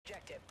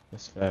objective.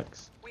 That's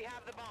facts. We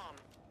have the bomb.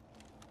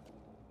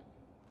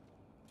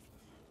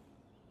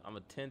 I'm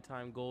a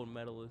 10-time gold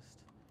medalist.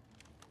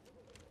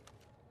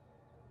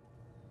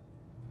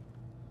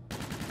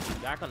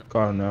 Back on.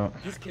 Call him out.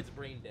 This kid's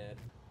brain dead.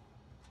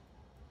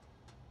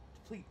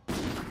 Please.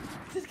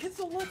 This kid's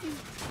so lucky.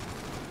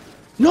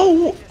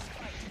 No!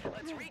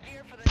 Let's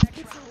regear for the This next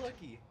kid's so round.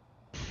 lucky.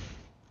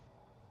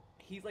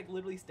 He's like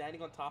literally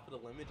standing on top of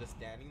the limit, just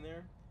standing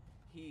there.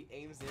 He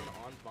aims in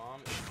on bomb.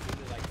 It's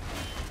literally like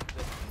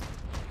the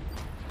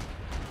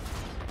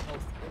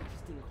most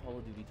interesting Call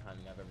of Duty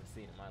timing I've ever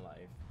seen in my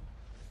life.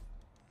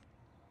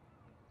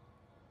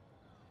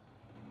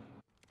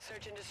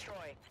 Search and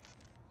destroy.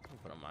 I'll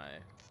put on my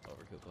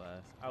overkill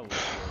class. I wish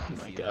Oh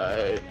my see God.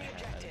 that. Enemy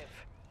objective.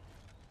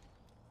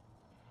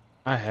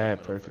 I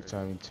had perfect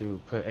timing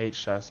too. Put 8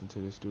 shots into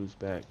this dude's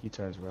back. He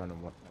turns around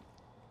and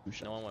 2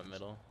 shots. No one went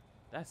middle.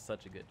 That's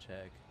such a good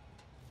check.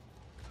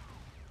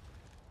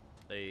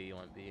 They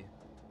went B.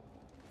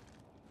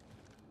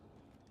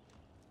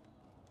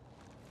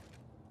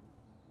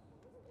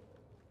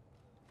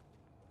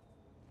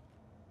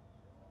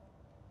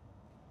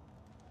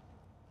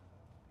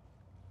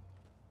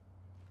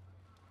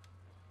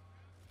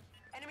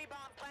 Enemy bomb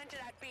planted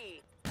at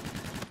B.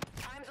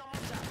 Time's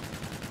almost up.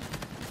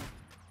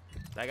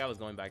 That guy was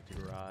going back to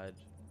garage.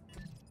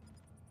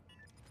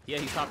 Yeah,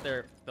 he stopped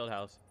there. Field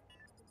house.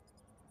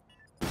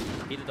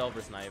 He did the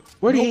over snipe.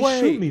 Where did No he way!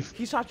 shoot me?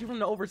 He shot you from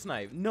the over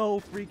snipe. No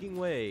freaking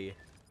way.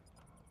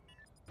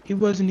 He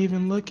wasn't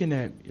even looking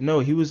at me. No,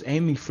 he was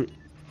aiming for...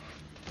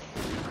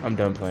 I'm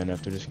done playing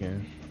after this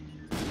game.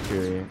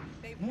 Period.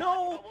 They've won,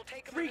 No but we'll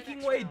take 'em in the freaking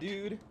next way, round.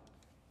 dude.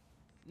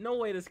 No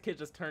way this kid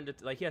just turned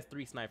it. Like, he has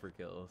 3 sniper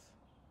kills.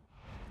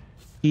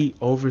 He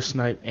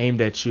oversniped, aimed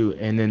at you,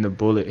 and then the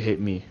bullet hit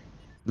me.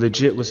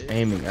 Legit was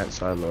aiming at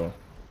Silo.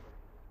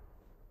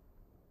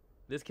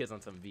 This kid's on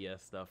some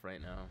VS stuff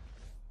right now.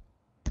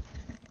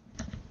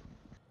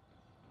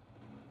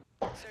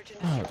 Search and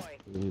Fuck, destroy.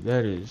 dude,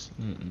 that is...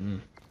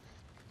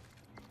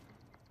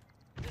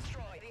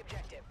 Destroy the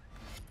objective.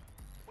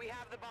 We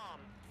have the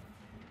bomb.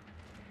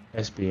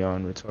 That's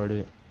beyond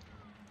retarded.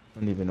 I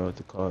don't even know what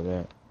to call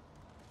that.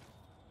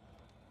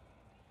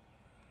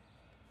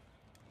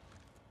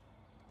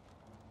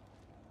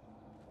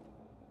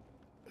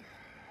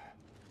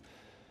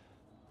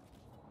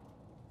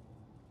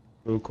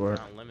 Blue court.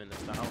 Not limiting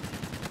this out.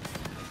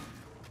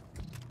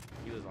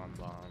 He was on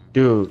bomb.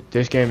 Dude,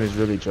 this game is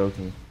really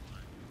joking.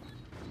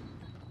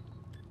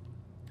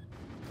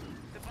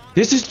 The bomb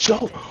This is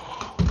joke.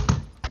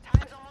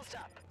 Time's almost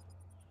up.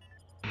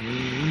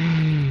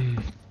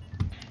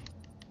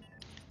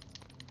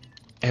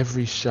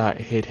 Every shot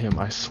hit him.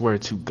 I swear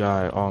to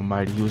God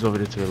Almighty. He was over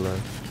there to the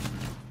left.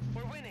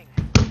 We're winning.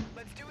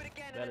 Let's do it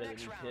again in Better the than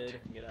next you, round. kid.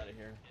 Get out of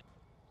here.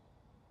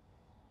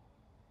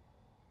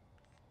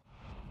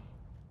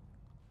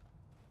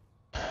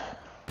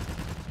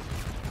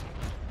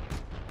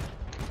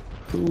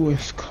 Who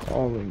is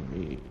calling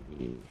me?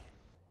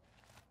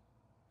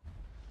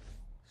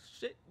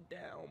 Sit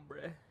down,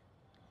 bruh.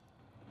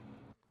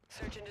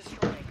 Search and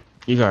destroy.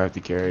 You gotta have to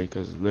carry,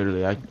 because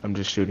literally I'm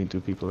just shooting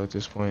through people at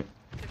this point.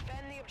 Defend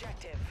the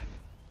objective.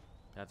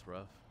 That's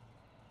rough.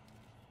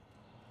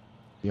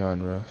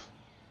 Beyond rough.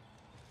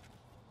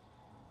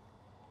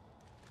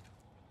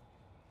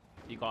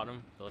 You caught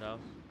him? Field house?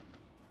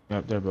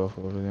 Yep, they're both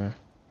over there.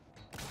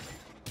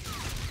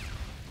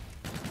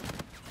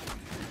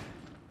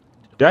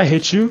 Did I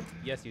hit you?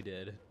 Yes, you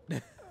did.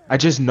 I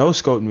just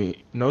no-scoped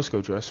me.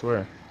 No-scoped you, I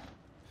swear.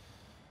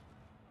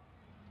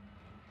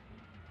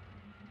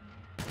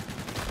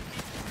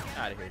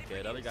 Out of here,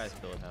 kid. Other guy's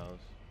field house.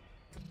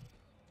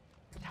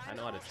 I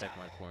know how to check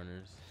my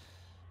corners.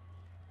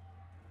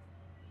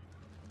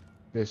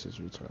 This is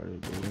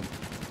retarded,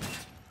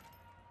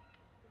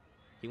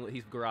 dude.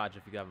 He's garage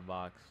if you have a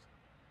box.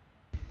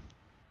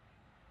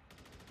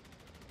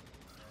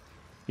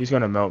 He's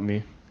gonna melt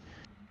me.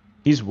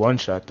 He's one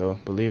shot though,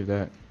 believe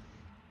that.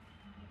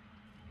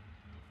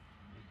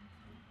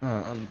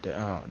 I don't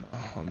know.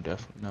 I'm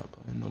definitely not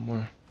playing no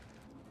more.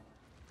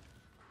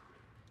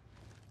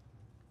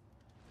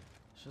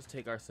 Let's just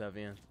take our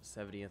 70th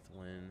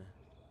win.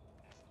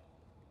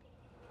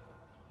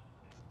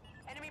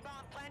 Enemy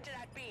bomb planted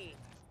at B.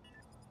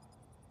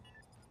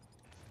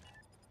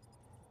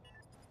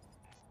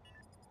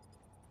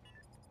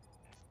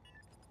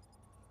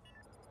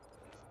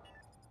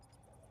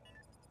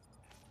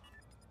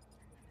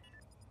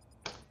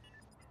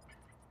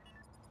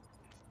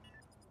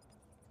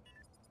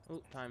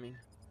 Oh, timing.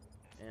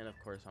 And of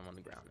course I'm on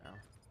the ground now.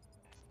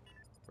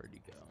 Where'd you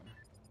go?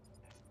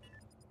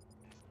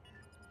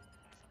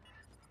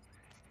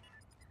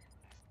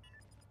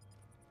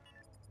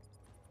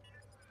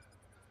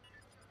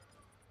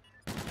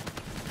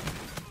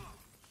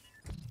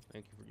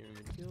 Thank you for giving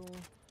me the kill.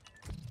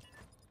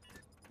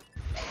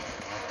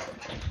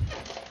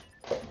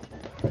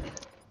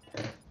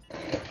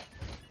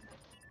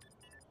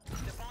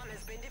 The bomb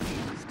has been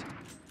defused.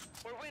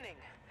 We're winning.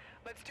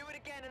 Let's do it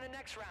again in the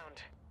next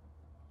round.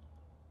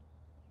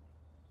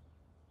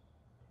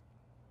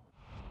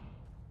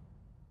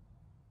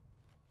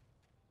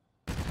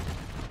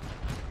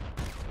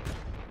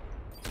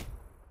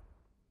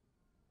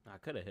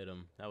 could have hit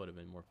him. That would have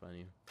been more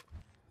funny.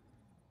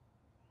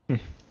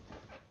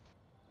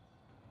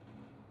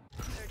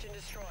 Search and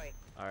destroy.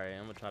 Alright,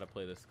 I'm gonna try to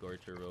play the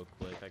Scorcher real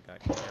quick. I got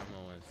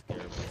camo and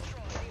Scarab.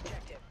 Destroy the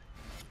objective.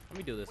 Let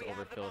me do this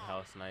overfilled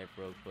house snipe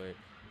real quick.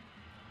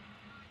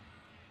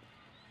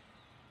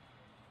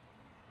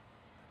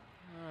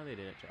 Oh, they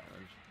didn't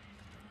challenge.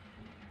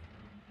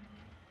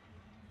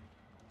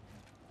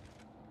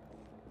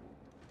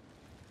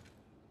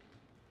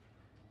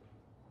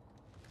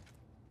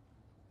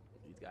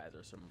 These guys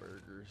are some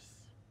burgers.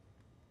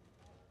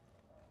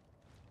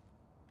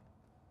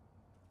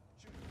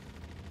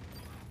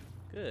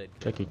 Good.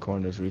 Check your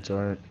corners,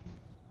 retard.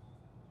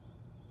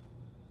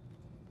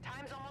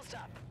 Time's almost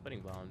up.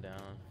 Putting bomb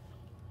down.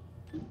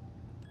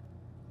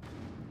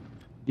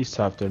 He's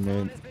top there,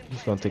 man.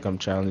 He's gonna think I'm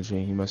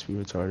challenging. He must be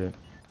retarded.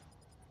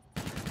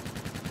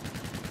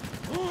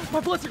 My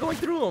bullets are going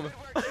through him.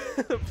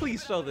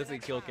 Please show this in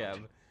kill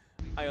cam.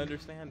 I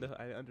understand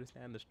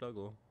the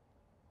struggle.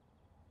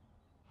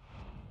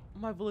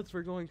 My bullets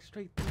were going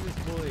straight through this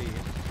boy.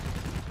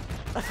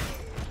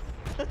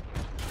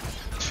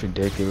 It's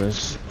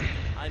ridiculous.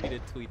 I need to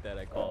tweet that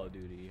at Call of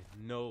Duty.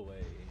 No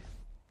way.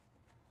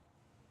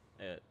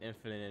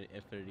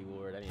 Infinity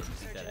Ward. I need to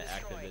tweet that at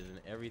Activision.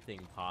 Everything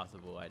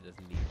possible. I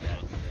just need that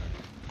done.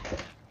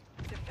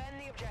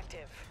 Defend the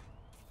objective.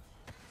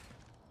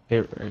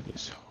 Hit rate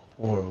is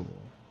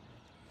horrible.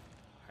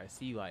 Our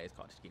CUI is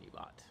called Skinny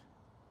Bot.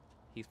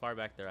 He's far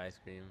back there, ice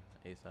cream.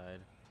 A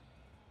side.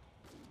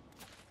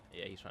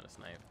 Yeah, he's trying to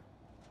snipe.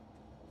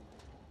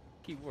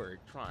 Keyword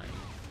trying.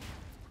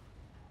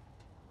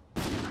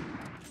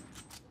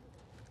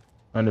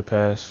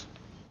 Underpass.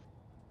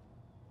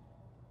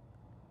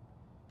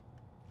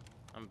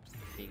 I'm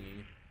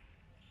pinging.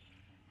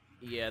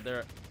 Yeah,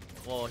 they're.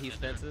 Well, he's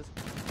fences.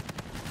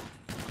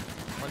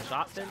 One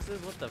shot fences?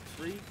 What the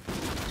freak?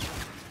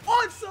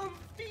 On some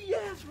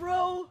BS,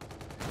 bro!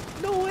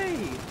 No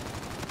way!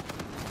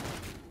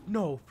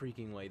 No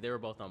freaking way. They were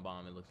both on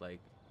bomb, it looks like.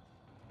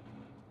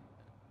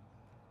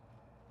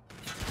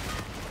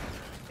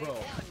 Bro,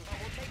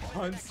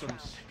 on some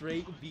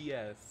straight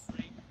BS.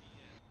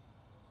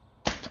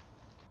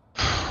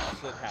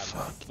 Should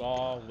have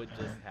saw what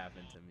just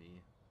happened to me.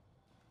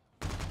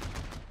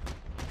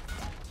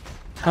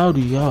 How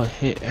do y'all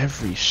hit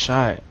every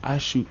shot? I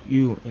shoot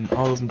you and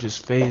all of them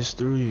just phase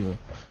through you.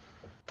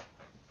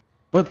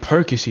 What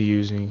perk is he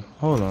using?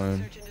 Hold on.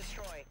 Search and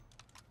destroy.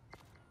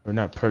 Or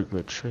not perk,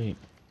 but trait.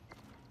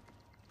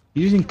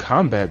 He's using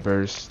combat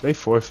burst. They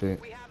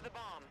forfeit. We have the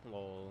bomb.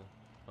 Lol.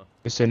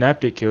 If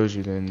Synaptic kills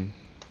you, then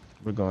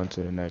we're going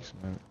to the next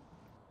map.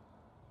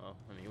 Well,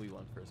 I mean, we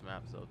won first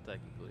map, so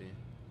technically.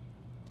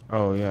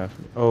 Oh, yeah.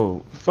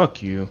 Oh,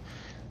 fuck you.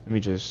 Let me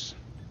just...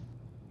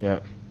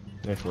 Yeah.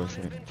 They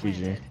forfeit.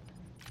 GG.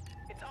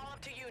 It's all up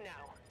to you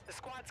now. The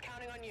squad's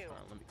counting on you.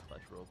 Let me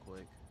clutch real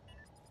quick.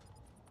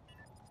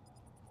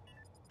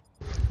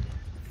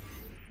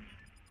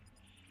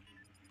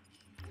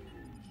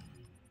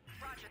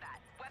 Roger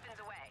that. Weapons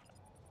away.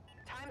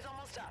 Time's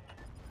almost up.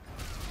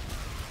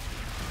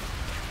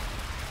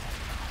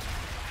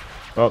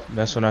 Oh,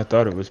 that's when I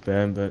thought it was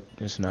bad, but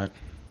it's not.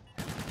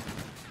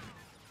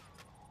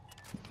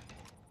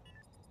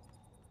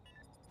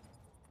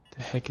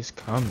 The heck is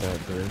combat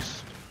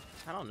burst?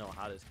 I don't know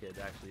how this kid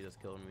actually just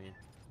killed me.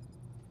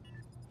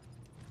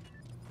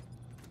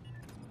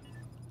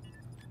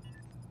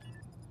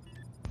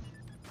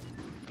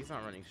 He's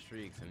not running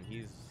streaks, and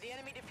he's... The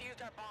enemy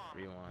defused our bomb.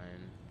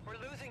 Rewind. We're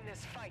losing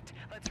this fight.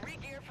 Let's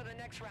re-gear for the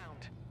next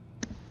round.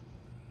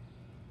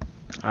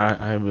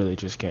 I really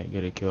just can't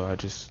get a kill. I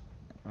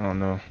don't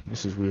know.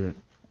 This is weird.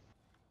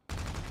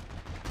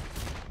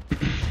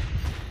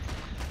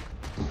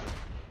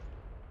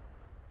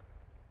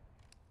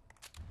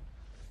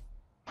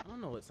 I don't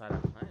know what side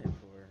I'm playing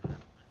for.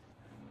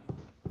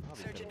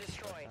 Probably Search and could've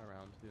destroy. that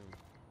round too.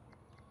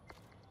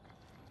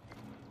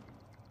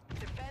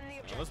 Defend the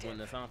objective. Let's win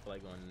this. I don't feel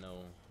like going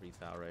no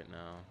freestyle right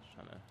now. Just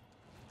trying to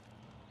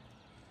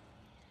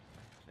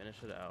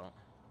finish it out.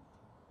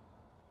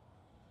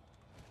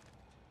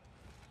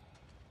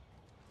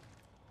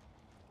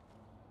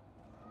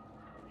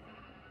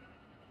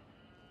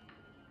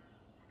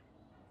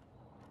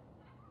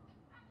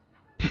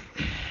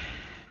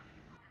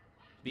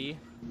 B.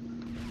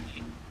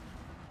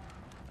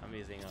 I'm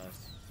using Scarab.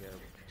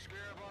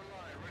 Scarab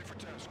online, ready for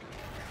task.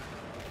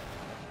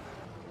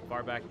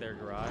 Far back there,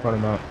 garage. Caught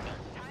him out.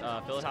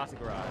 Philadelphia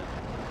garage.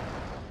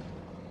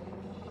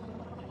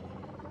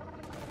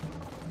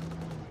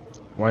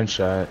 One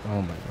shot.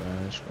 Oh my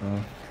gosh, bro.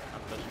 I'm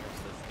pushing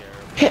into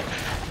the Scarab.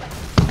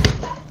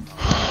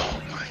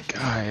 Oh my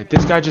god.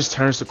 This guy just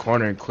turns the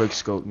corner and quick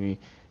scope me.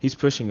 He's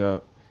pushing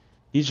up.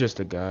 He's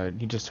just a guide.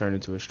 He just turned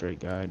into a straight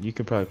guide. You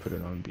could probably put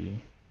it on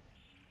B.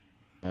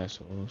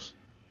 Assholes.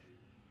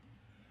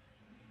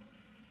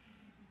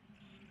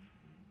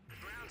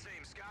 Ground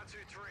team, Scout 2-3.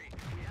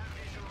 We have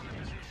visual on the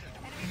position.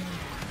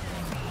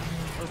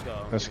 Let's go.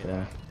 Let's Give me go.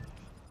 that.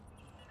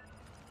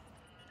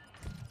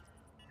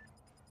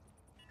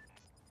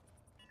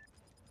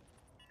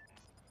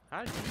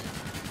 How did you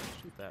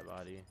Shoot that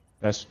body.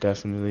 That's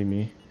definitely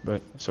me,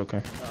 but it's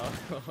okay.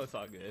 Oh, it's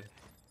all good.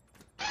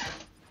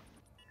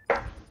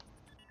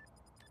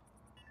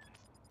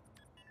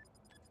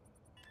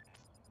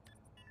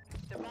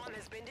 The bomb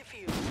has been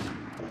defused.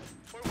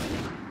 We're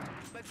winning.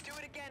 Let's do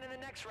it again in the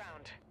next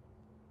round.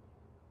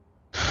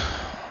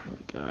 Oh my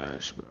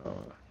gosh,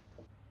 bro.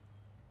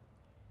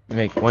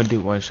 Make one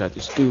dude one shot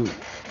this dude.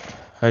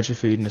 100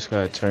 feet and this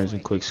guy turns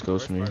and quick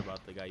scopes Worst me. part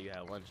about the guy you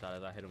had one shot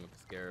is I hit him with the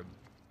scarab.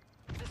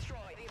 Destroy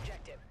the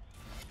objective.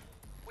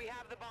 We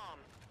have the bomb.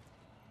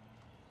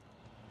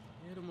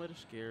 Hit him with a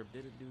scarab,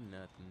 didn't do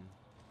nothing.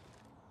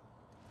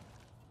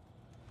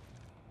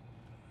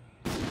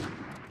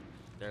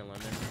 Their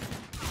limit.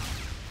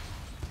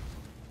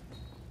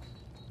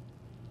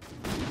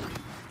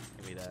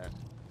 Give me that.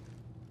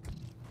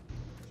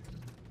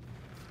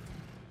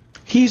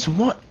 He's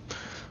one.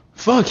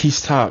 Fuck,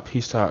 he's top.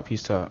 He's top.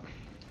 He's top.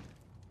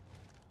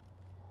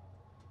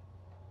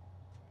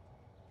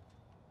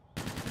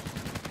 Good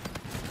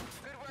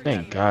work,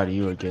 Thank team. God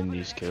you were getting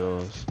these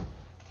kills.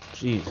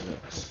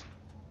 Jesus.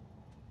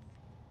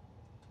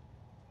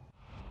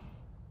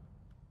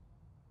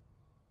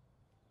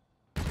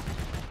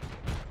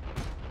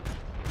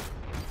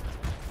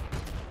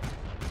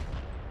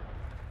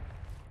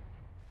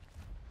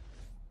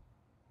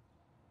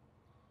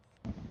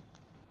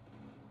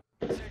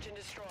 Search and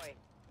destroy.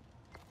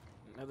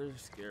 Another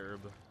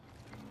scarab.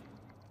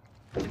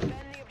 Defend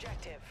the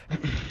objective.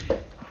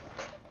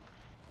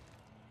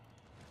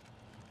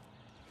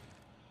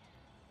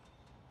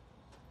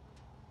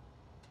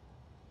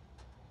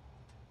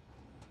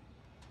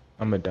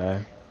 I'ma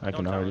die. I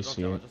can Don't already don't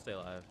see tell it. Just stay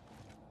alive.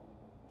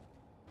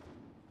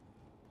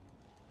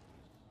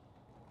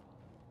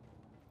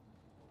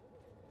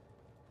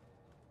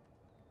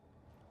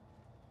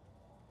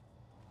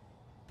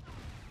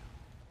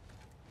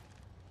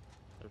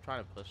 They're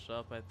trying to push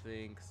up, I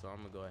think, so I'm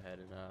gonna go ahead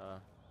and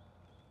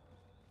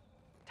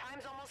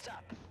Time's almost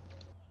up.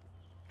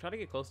 try to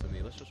get close to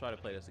me. Let's just try to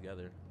play this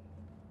together.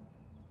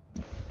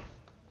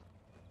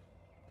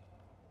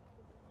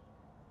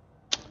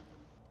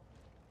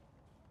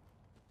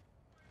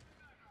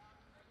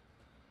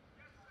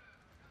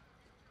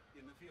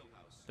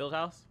 Field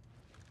house?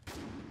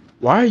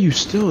 Why are you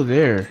still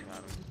there?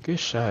 Good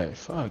shot.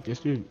 Fuck, this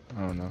dude.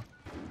 I don't know.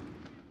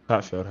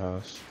 Top field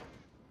house.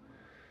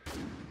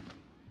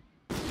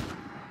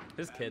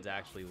 This kid's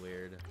actually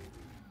weird.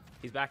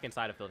 He's back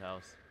inside of field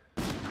house.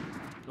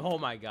 Oh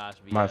my gosh,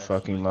 VS. My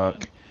fucking luck.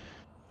 Just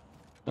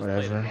play the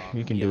Whatever. bomb.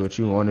 You can He do has what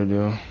the you bomb. want to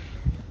do.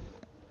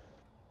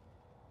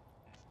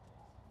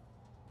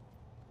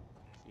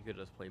 You could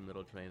just play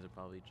middle trains and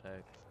probably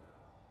check.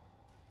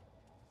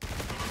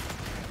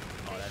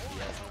 Oh, that's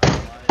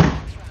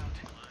Next round.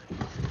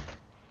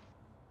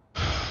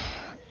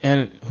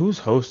 And who's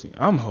hosting?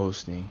 I'm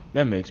hosting.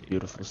 That makes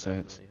beautiful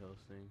sense. Definitely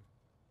hosting.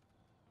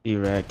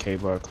 E-Rad,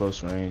 K-Bar,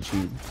 close range.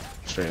 He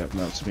straight up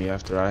melts me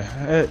after I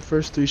had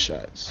first 3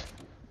 shots.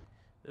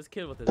 This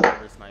kid with his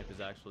reverse snipe is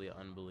actually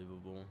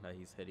unbelievable that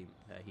he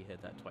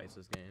hit that twice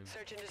this game.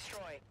 Search and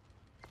destroy.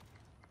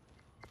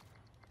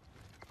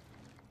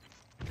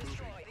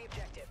 Destroy the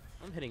objective.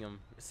 I'm hitting him.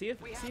 See if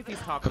he's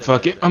top. there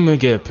Fuck mid. it. I'm gonna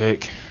get a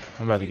pick.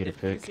 I'm about to get a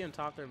If you pick. see him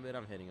top there mid,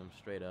 I'm hitting him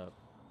straight up.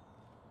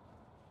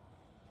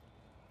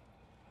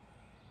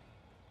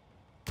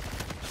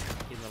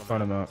 He's middle Found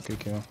back. him out. Good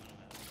kill.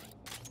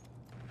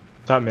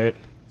 Top mid.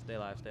 Stay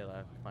alive, stay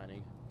alive.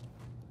 Finding.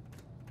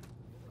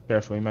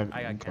 Careful. He might be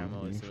I got coming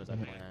camo for as you. soon as I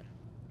plant.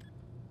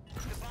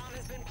 The bomb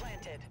has been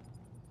planted.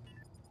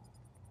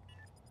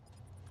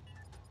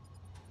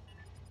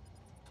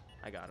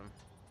 I got him.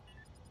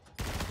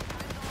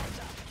 Time's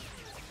almost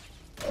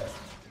up.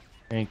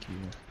 Thank you.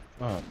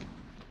 Fuck.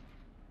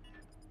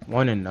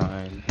 1 and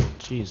 9.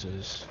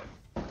 Jesus.